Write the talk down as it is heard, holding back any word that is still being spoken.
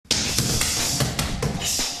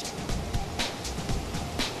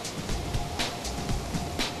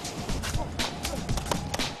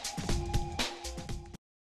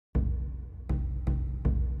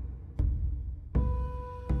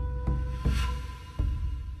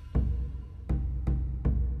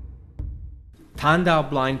Tandao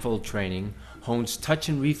blindfold training hones touch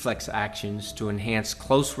and reflex actions to enhance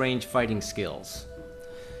close-range fighting skills.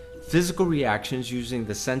 Physical reactions using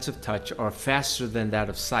the sense of touch are faster than that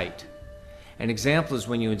of sight. An example is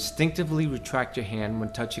when you instinctively retract your hand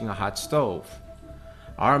when touching a hot stove.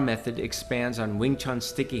 Our method expands on Wing Chun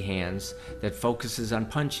sticky hands that focuses on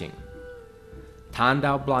punching.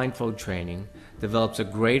 Tandao blindfold training develops a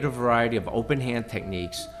greater variety of open hand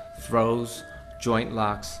techniques, throws, joint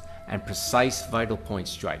locks, and precise vital point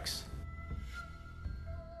strikes.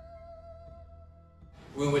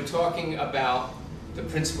 We were talking about the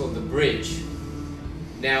principle of the bridge.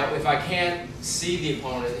 Now, if I can't see the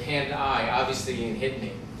opponent hand to eye, obviously he can hit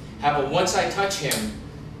me. However, once I touch him,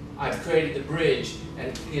 I've created the bridge,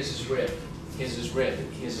 and here's his rib, here's his rib,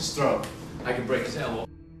 here's his throat. I can break his elbow.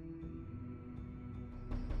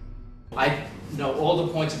 I know all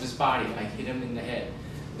the points of his body. I hit him in the head.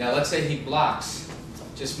 Now let's say he blocks,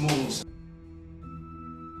 just moves.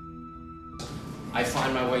 I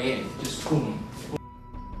find my way in, just boom, boom,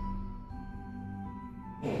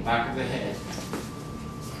 boom, back of the head,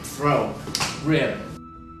 throat, rib.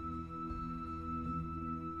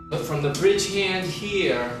 But from the bridge hand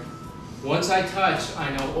here, once I touch,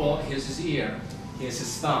 I know all, here's his ear, here's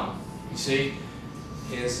his thumb, you see?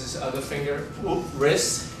 Here's his other finger,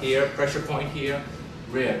 wrist, here, pressure point here,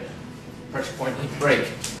 rib, pressure point here, break.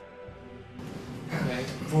 Okay,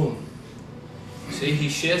 boom. See, he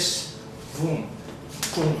shifts, boom,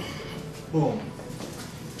 boom, boom.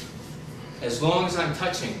 As long as I'm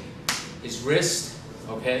touching his wrist,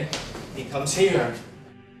 okay, he comes here.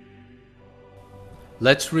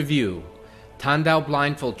 Let's review. Tandao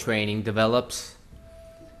blindfold training develops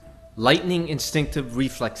lightning instinctive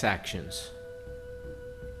reflex actions,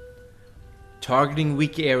 targeting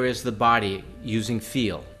weak areas of the body using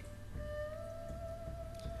feel,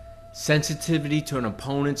 sensitivity to an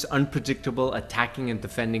opponent's unpredictable attacking and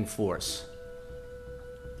defending force,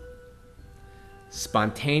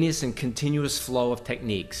 spontaneous and continuous flow of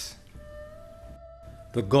techniques.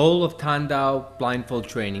 The goal of Tandao blindfold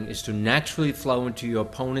training is to naturally flow into your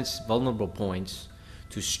opponent's vulnerable points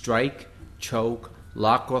to strike, choke,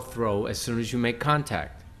 lock, or throw as soon as you make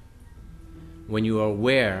contact. When you are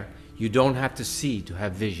aware, you don't have to see to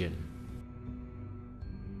have vision.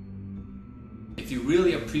 If you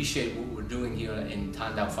really appreciate what we're doing here in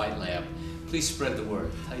Tandao Fight Lab, please spread the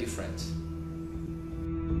word. Tell your friends.